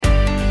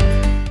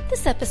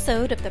This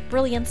episode of the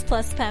Brilliance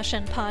Plus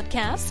Passion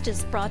podcast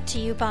is brought to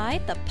you by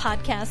the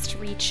Podcast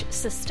Reach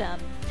System.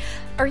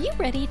 Are you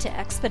ready to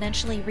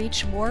exponentially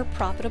reach more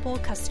profitable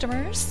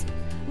customers?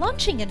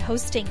 Launching and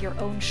hosting your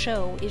own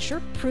show is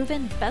your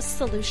proven best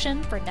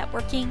solution for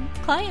networking,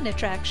 client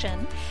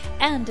attraction,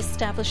 and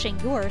establishing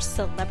your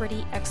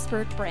celebrity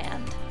expert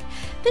brand.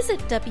 Visit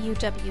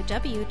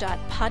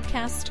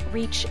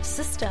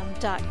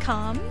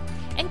www.podcastreachsystem.com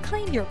and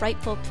claim your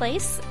rightful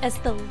place as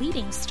the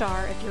leading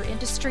star of your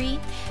industry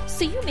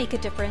so you make a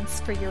difference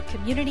for your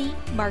community,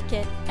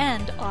 market,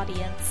 and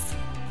audience.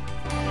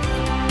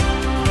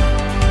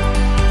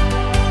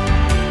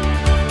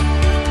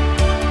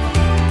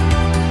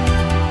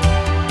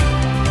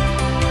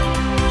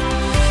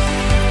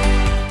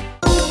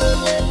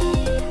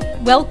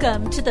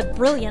 Welcome to the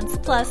Brilliance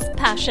Plus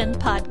Passion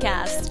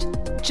podcast.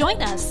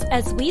 Join us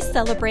as we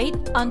celebrate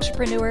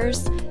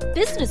entrepreneurs,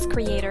 business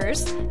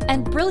creators,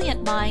 and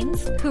brilliant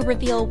minds who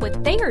reveal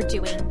what they are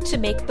doing to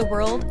make the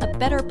world a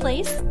better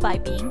place by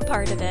being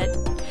part of it.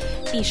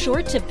 Be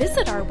sure to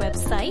visit our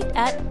website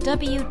at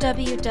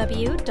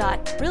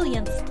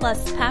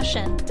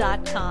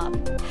www.brilliancepluspassion.com.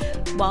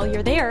 While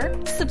you're there,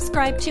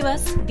 subscribe to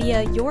us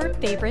via your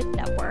favorite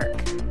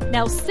network.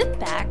 Now sit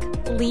back,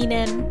 lean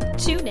in,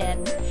 tune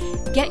in,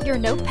 get your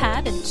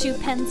notepad and 2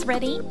 pens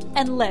ready,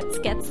 and let's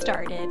get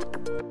started.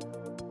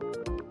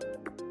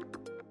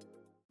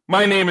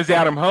 My name is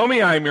Adam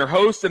Homey. I am your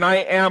host, and I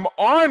am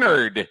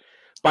honored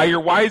by your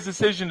wise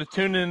decision to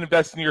tune in and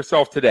invest in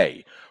yourself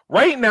today.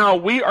 Right now,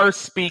 we are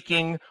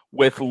speaking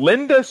with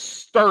Linda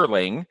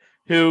Stirling,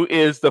 who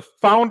is the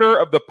founder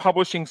of the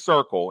Publishing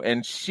Circle,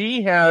 and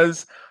she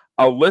has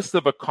a list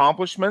of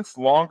accomplishments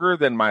longer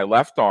than my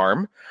left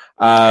arm.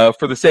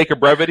 For the sake of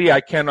brevity,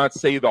 I cannot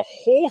say the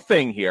whole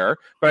thing here,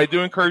 but I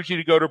do encourage you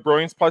to go to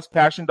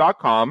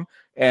brilliancepluspassion.com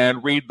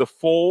and read the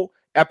full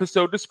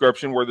episode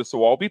description where this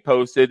will all be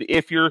posted.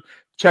 If you're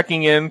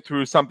checking in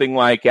through something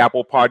like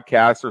Apple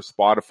Podcasts or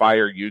Spotify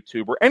or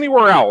YouTube or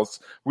anywhere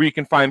else where you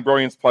can find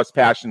Brilliance Plus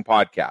Passion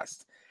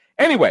podcast.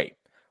 Anyway,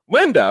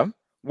 Linda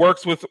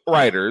works with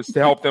writers to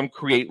help them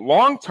create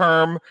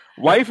long-term,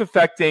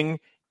 life-affecting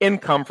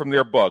income from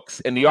their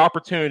books and the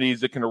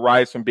opportunities that can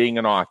arise from being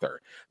an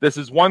author. This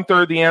is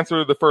 1/3 the answer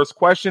to the first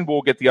question, but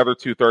we'll get the other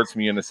 2/3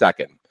 from you in a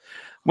second.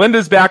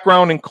 Linda's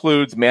background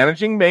includes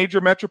managing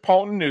major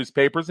metropolitan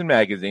newspapers and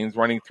magazines,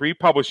 running 3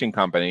 publishing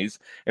companies,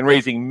 and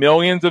raising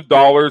millions of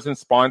dollars in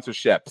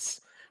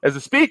sponsorships. As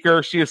a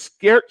speaker, she has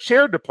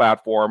shared the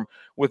platform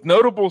with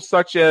notables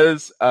such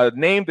as a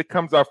name that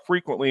comes up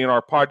frequently in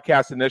our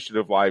podcast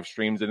initiative live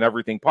streams and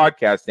everything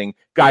podcasting,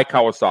 Guy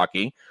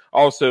Kawasaki,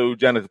 also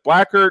Jennifer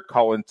Blackert,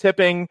 Colin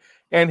Tipping,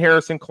 and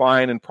Harrison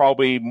Klein, and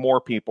probably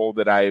more people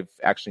that I've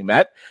actually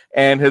met,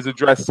 and has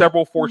addressed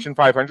several Fortune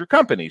 500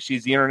 companies.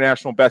 She's the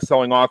international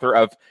best-selling author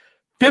of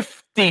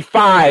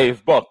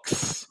 55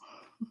 books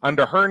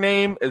under her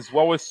name as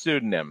well as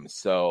pseudonyms.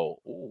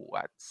 So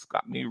that's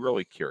got me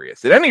really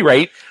curious. At any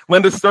rate,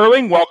 Linda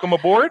Stirling, welcome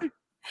aboard.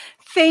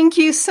 Thank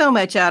you so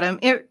much, Adam.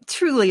 It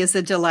truly is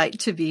a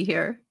delight to be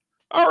here.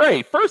 All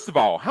right. First of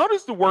all, how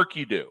does the work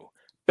you do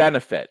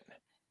benefit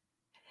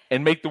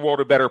and make the world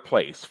a better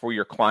place for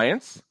your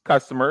clients,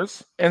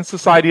 customers, and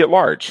society at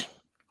large?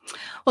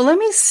 Well, let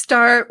me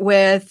start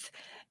with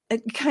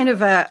kind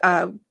of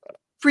a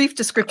brief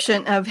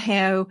description of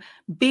how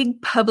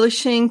big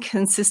publishing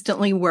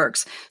consistently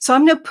works. So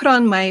I'm going to put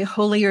on my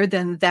holier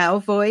than thou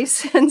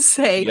voice and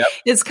say,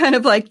 It's kind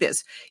of like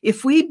this.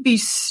 If we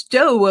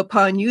bestow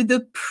upon you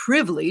the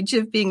privilege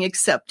of being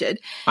accepted,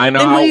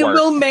 then we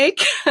will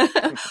make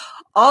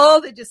all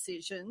the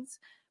decisions,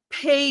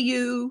 pay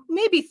you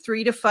maybe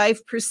 3 to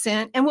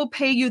 5%, and we'll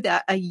pay you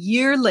that a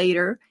year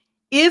later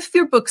if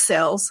your book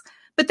sells.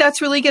 But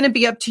that's really going to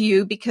be up to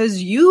you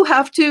because you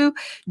have to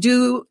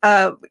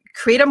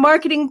create a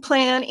marketing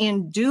plan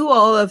and do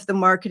all of the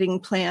marketing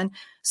plan.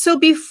 So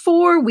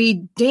before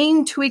we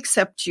deign to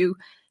accept you,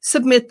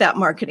 submit that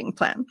marketing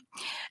plan.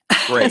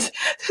 Great.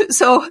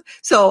 So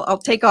I'll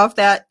take off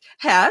that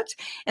hat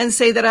and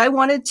say that I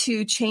wanted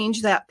to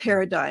change that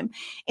paradigm.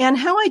 And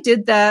how I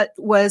did that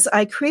was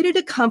I created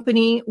a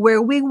company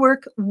where we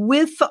work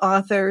with the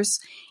authors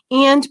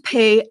and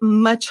pay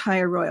much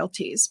higher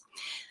royalties.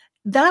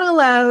 That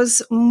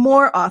allows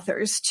more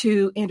authors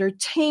to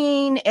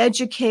entertain,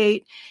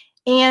 educate,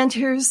 and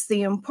here's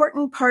the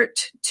important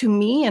part to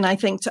me, and I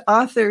think to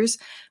authors,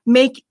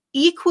 make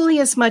equally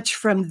as much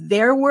from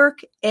their work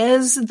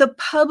as the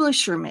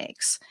publisher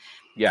makes.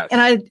 Yes.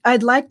 And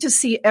I'd like to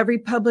see every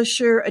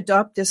publisher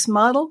adopt this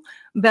model,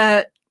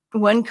 but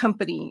one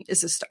company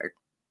is a start.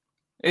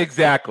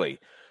 Exactly.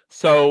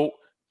 So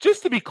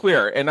just to be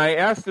clear, and I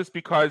ask this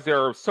because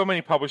there are so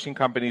many publishing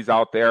companies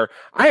out there.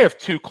 I have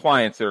 2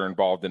 clients that are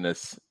involved in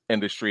this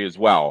industry as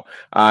well,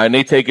 and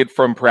they take it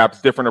from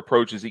perhaps different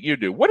approaches that you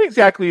do. What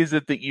exactly is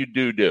it that you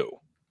do?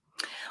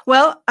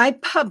 Well, I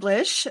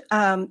publish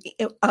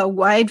a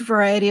wide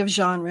variety of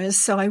genres,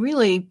 so I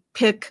really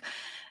pick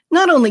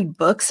not only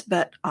books,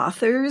 but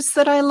authors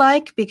that I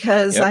like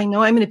because I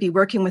know I'm going to be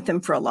working with them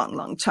for a long,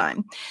 long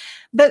time.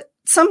 But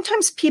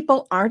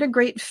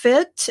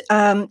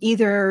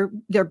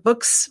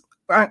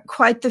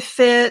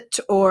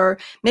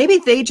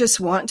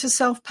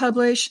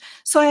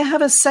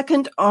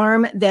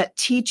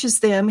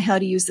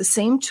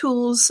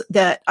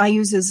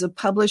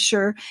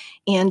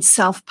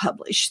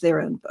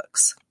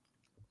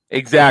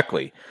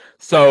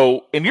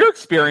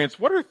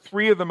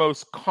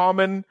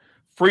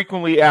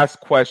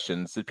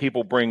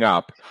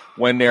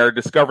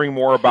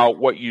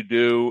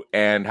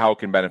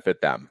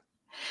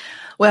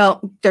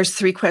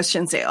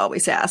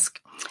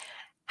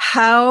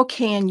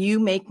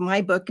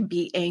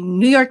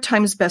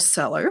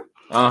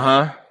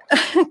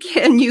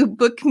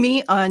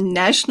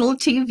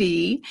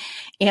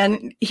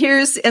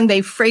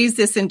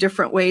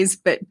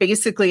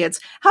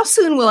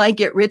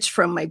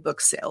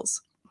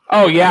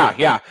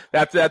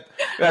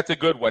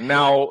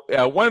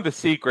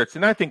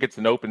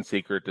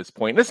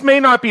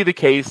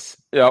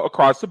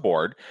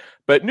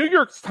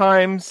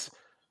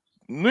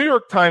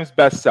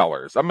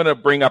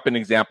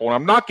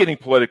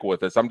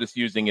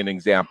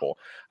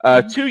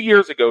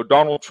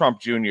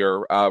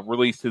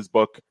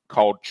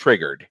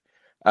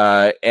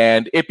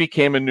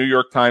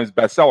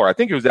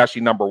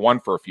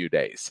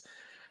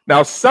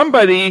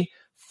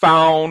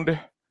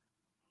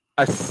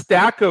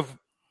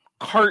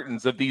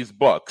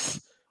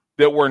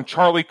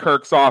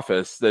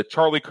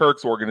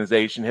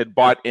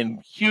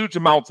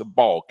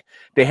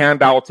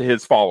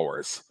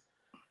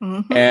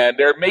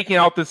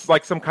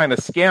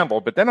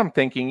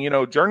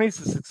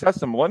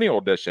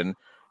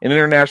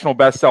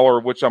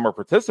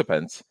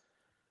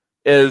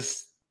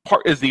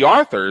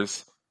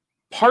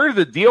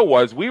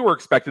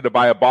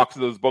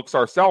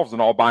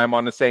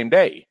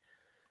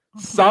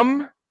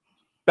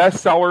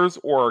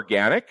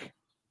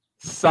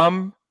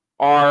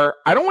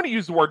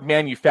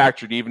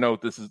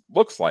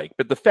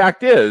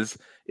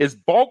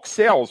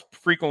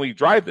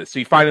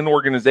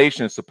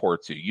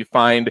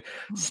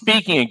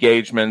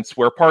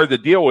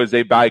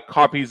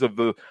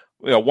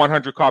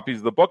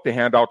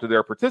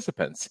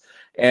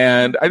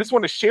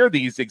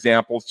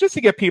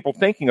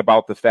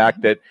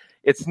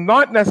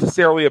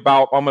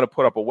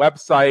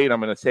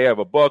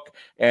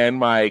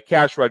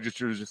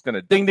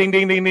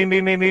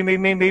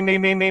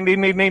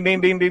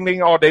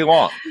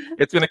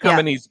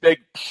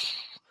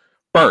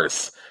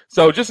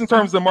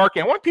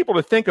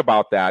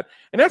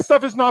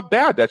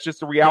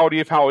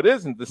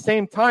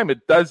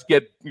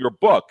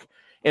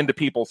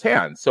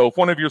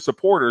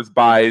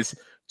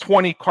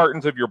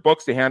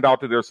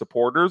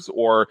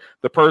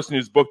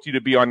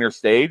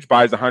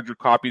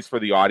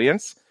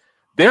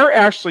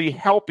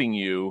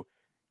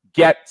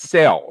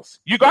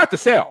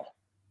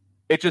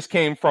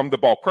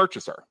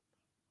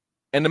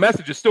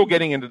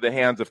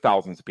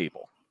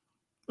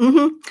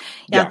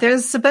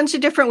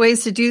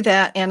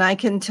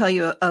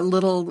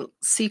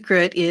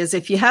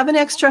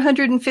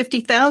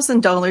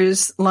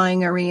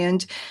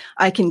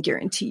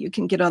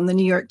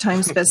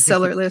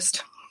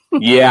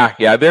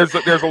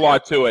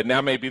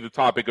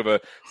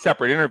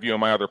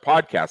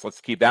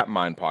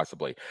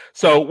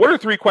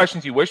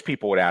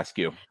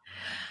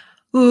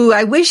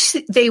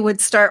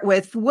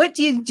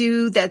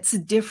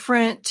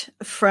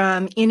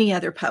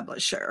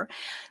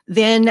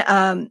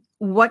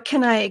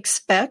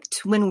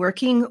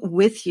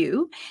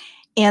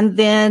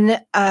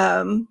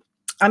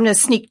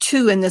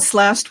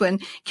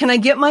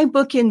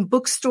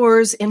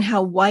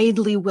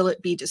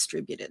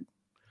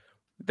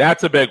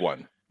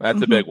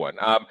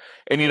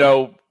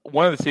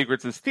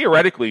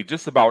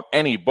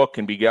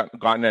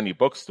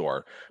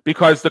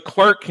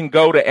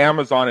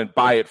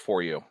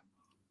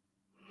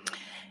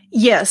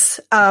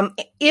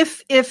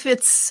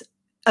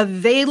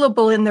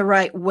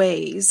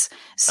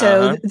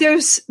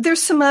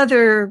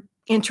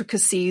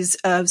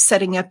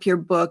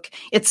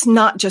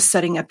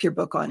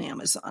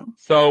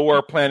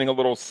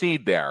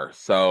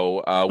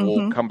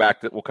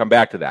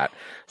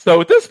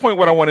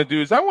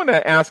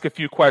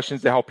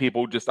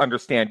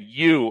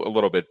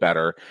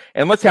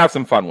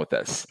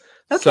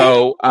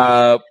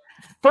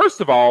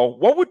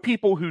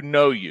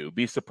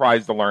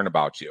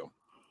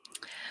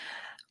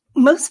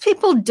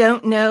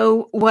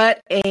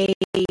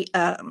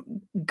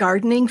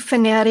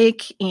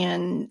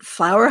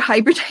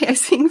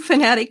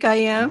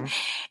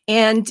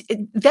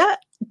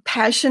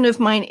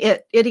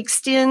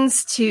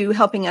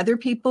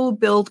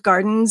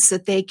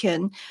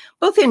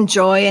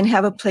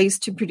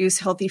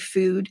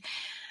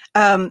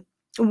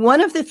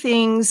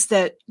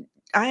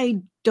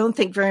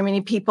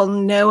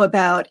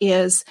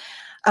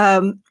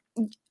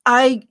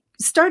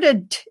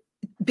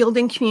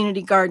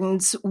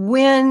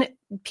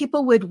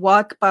people would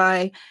walk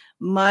by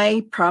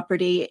my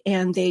property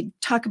and they'd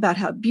talk about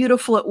how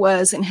beautiful it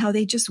was and how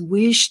they just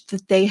wished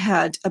that they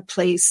had a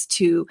place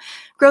to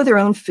grow their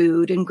own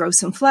food and grow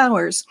some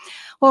flowers.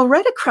 Well,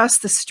 right across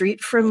the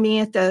street from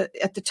me at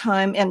the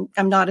time, and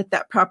I'm not at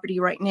that property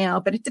right now,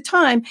 but at the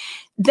time,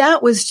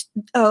 that was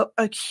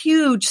a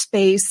huge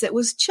space that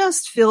was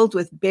just filled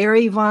with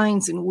berry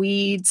vines and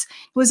weeds.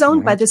 It was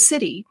owned by the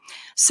city.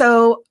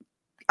 So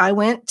I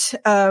went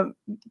to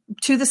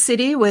the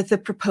city with a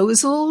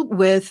proposal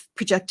with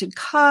projected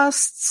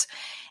costs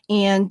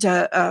and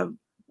a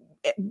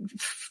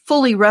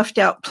fully roughed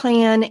out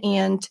plan.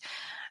 And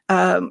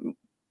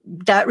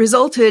that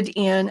resulted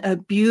in a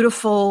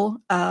beautiful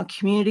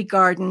community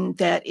garden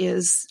that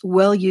is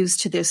well used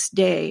to this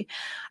day.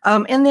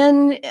 And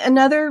then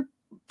another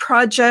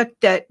project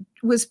that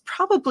was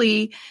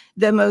probably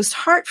the most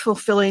heart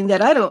fulfilling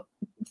that I don't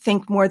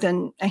think more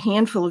than a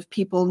handful of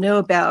people know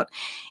about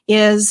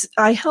is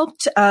I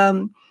helped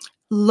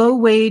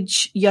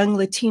low-wage young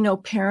Latino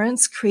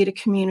parents create a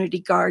community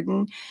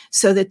garden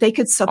so that they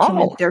could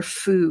supplement their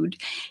food.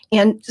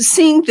 And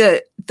seeing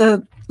the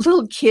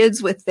little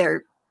kids with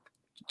their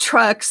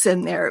trucks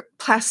and their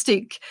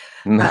plastic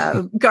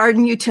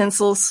garden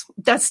utensils,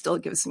 that still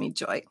gives me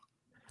joy.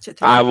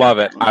 I love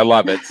it. I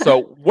love it.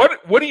 So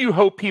what do you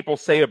hope people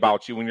say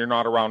about you when you're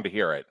not around to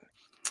hear it?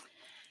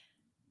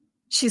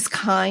 She's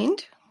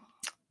kind.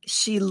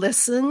 She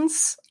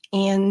listens,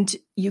 and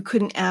you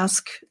couldn't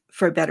ask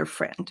for a better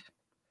friend.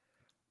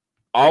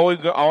 All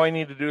I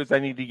need to do is I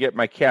need to get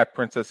my cat,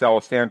 Princess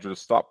Alessandra, to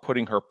stop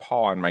putting her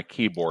paw on my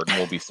keyboard, and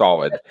we'll be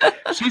solid.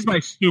 She's my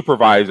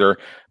supervisor,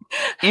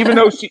 even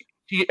though she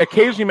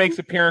occasionally makes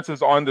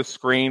appearances on the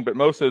screen, but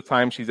most of the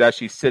time she's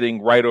actually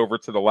sitting right over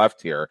to the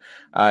left here.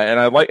 And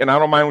I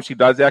don't mind when she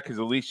does that because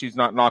at least she's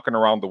not knocking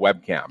around the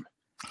webcam.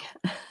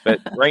 But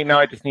right now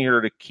I just need her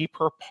to keep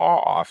her paw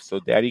off so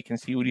Daddy can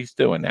see what he's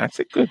doing. That's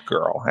a good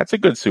girl. That's a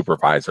good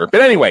supervisor.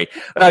 But anyway,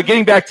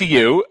 getting back to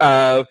you,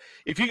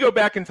 if you go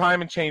back in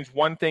time and change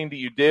one thing that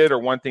you did or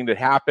one thing that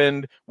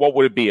happened, what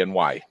would it be and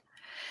why?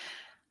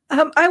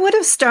 I would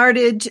have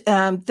started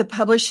the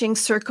publishing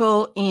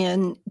circle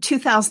in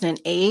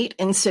 2008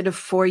 instead of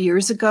 4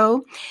 years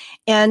ago.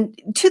 And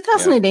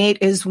 2008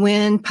 is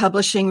when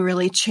publishing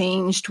really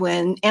changed,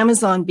 when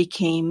Amazon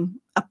became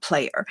a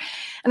player.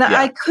 And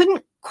I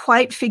couldn't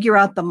quite figure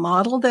out the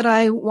model that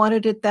I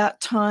wanted at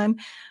that time,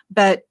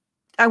 but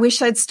I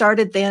wish I'd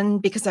started then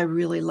because I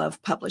really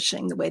love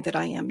publishing the way that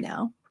I am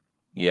now.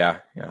 Yeah.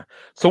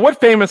 So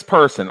what famous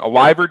person,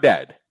 alive or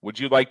dead, would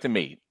you like to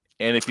meet?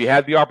 And if you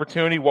had the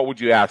opportunity, what would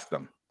you ask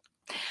them?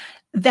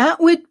 That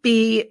would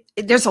be,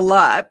 there's a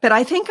lot, but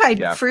I think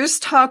I'd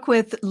first talk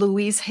with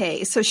Louise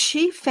Hay. So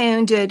she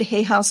founded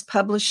Hay House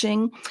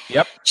Publishing.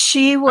 Yep.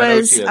 She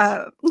was,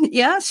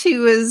 she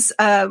was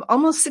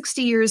almost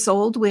 60 years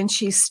old when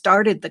she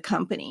started the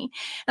company.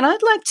 And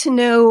I'd like to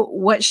know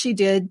what she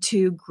did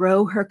to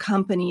grow her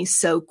company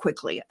so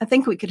quickly. I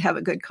think we could have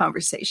a good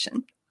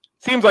conversation.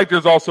 Seems like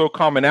there's also a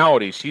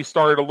commonality. She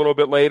started a little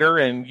bit later,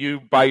 and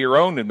you, by your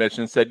own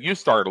admission, said you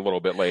started a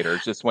little bit later.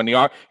 It's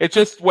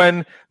just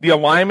when the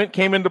alignment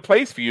came into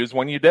place for you is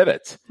when you did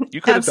it. You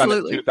could have done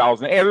it in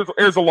 2008.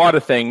 There's a lot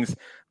of things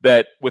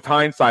that, with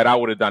hindsight, I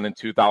would have done in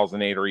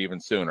 2008 or even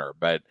sooner.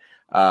 But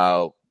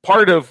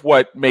part of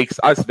what makes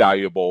us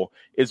valuable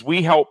is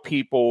we help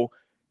people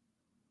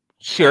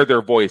share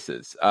their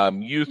voices.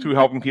 You through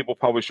helping people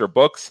publish their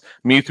books,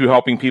 me through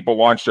helping people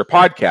launch their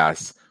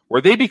podcasts, where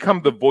they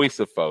become the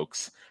voice of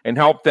folks and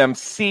help them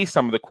see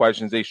some of the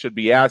questions they should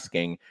be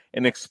asking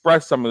and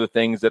express some of the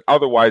things that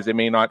otherwise they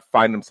may not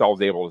find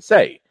themselves able to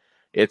say.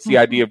 It's the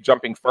idea of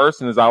jumping first.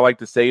 And as I like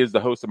to say, as the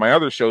host of my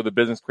other show, the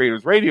Business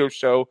Creators Radio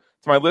Show,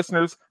 to my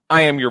listeners,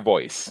 I am your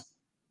voice.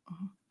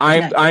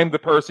 I'm the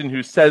person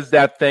who says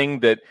that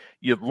thing that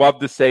you'd love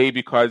to say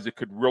because it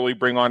could really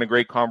bring on a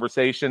great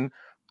conversation.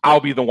 I'll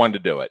be the one to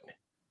do it.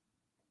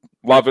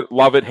 Love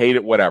it, hate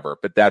it, whatever.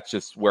 But that's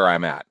just where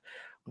I'm at.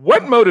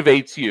 What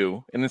motivates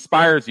you and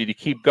inspires you to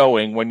keep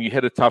going when you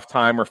hit a tough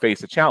time or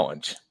face a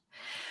challenge?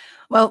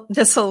 Well,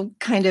 this will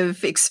kind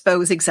of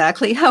expose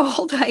exactly how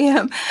old I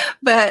am,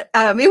 but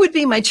it would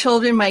be my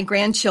children, my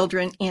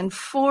grandchildren, and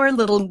 4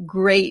 little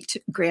great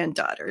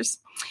granddaughters.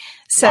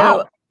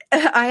 So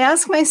I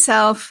ask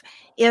myself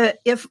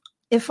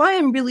if I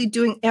am really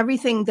doing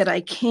everything that I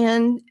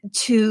can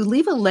to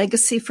leave a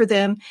legacy for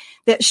them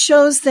that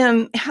shows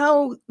them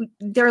how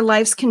their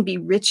lives can be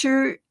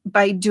richer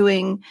by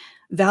doing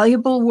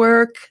valuable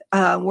work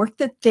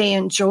that they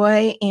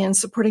enjoy, and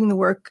supporting the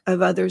work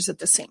of others at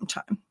the same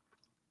time.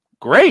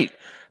 Great.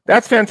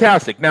 That's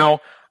fantastic. Now,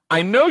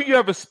 I know you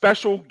have a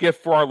special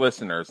gift for our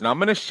listeners, and I'm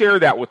going to share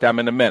that with them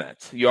in a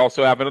minute. You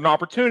also have an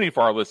opportunity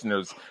for our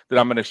listeners that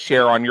I'm going to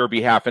share on your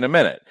behalf in a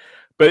minute.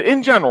 But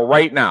in general,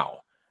 right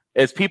now,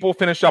 as people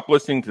finish up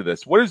listening to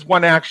this, what is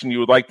one action you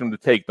would like them to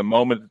take the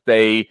moment that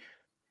they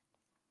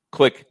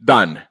click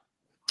done?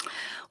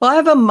 Well, I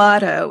have a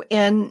motto,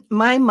 and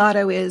my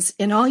motto is,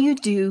 in all you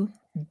do,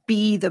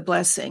 be the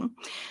blessing.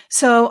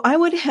 So I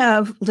would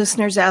have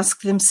listeners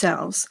ask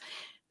themselves,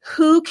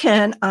 who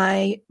can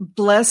I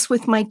bless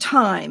with my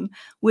time,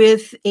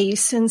 with a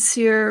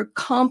sincere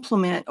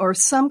compliment or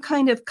some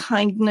kind of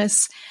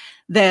kindness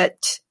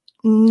that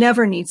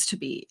never needs to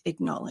be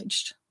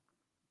acknowledged.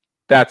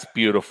 That's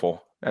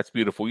beautiful. That's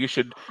beautiful. You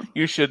should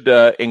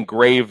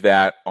engrave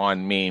that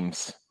on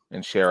memes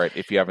and share it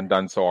if you haven't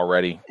done so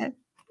already.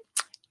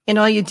 And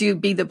all you do,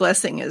 be the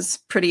blessing, is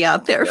pretty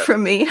out there for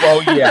me.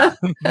 Well, yeah.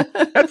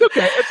 That's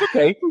okay. It's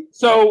okay.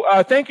 So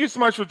thank you so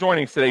much for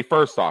joining us today,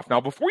 first off. Now,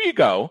 before you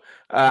go,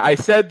 I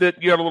said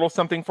that you had a little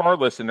something for our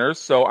listeners,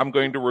 so I'm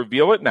going to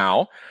reveal it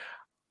now.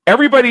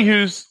 Everybody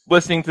who's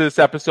listening to this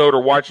episode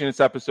or watching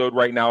this episode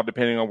right now,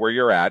 depending on where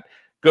you're at,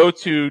 go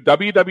to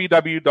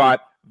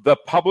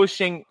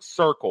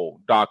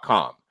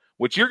www.thepublishingcircle.com.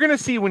 What you're going to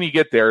see when you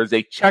get there is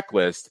a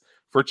checklist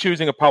for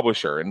choosing a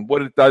publisher. And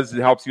what it does is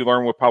it helps you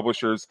learn what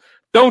publishers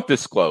don't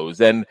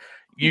disclose. And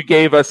you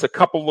gave us a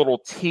couple little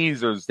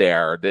teasers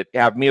there that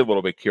have me a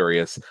little bit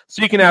curious.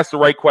 So you can ask the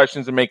right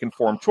questions and make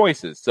informed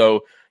choices.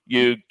 So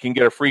you can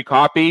get a free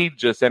copy,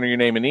 just enter your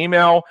name and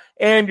email,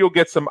 and you'll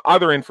get some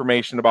other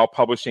information about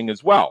publishing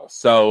as well.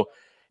 So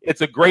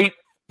it's a great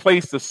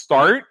place to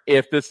start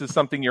if this is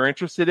something you're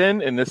interested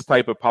in this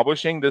type of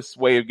publishing, this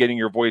way of getting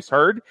your voice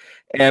heard.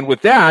 And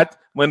with that,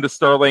 Linda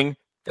Stirling,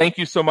 thank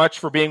you so much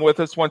for being with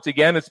us once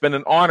again. It's been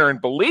an honor,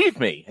 and believe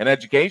me, an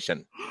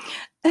education.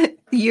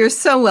 You're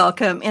so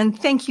welcome, and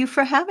thank you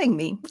for having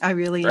me. I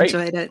really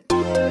enjoyed it.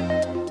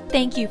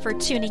 Thank you for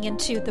tuning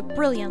into the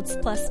Brilliance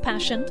Plus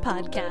Passion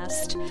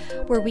podcast,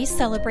 where we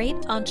celebrate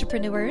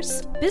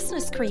entrepreneurs,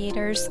 business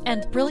creators,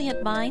 and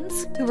brilliant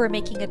minds who are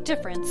making a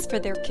difference for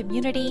their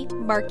community,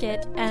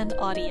 market, and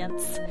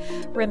audience.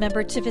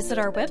 Remember to visit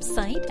our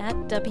website at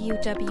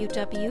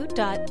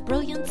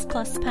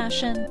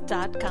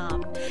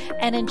www.brilliancepluspassion.com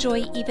and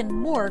enjoy even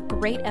more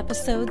great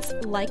episodes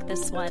like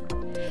this one.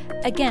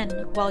 Again,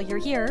 while you're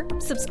here,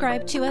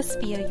 subscribe to us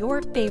via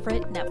your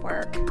favorite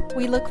network.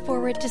 We look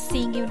forward to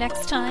seeing you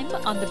next time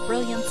on the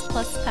Brilliance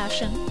Plus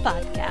Passion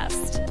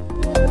podcast.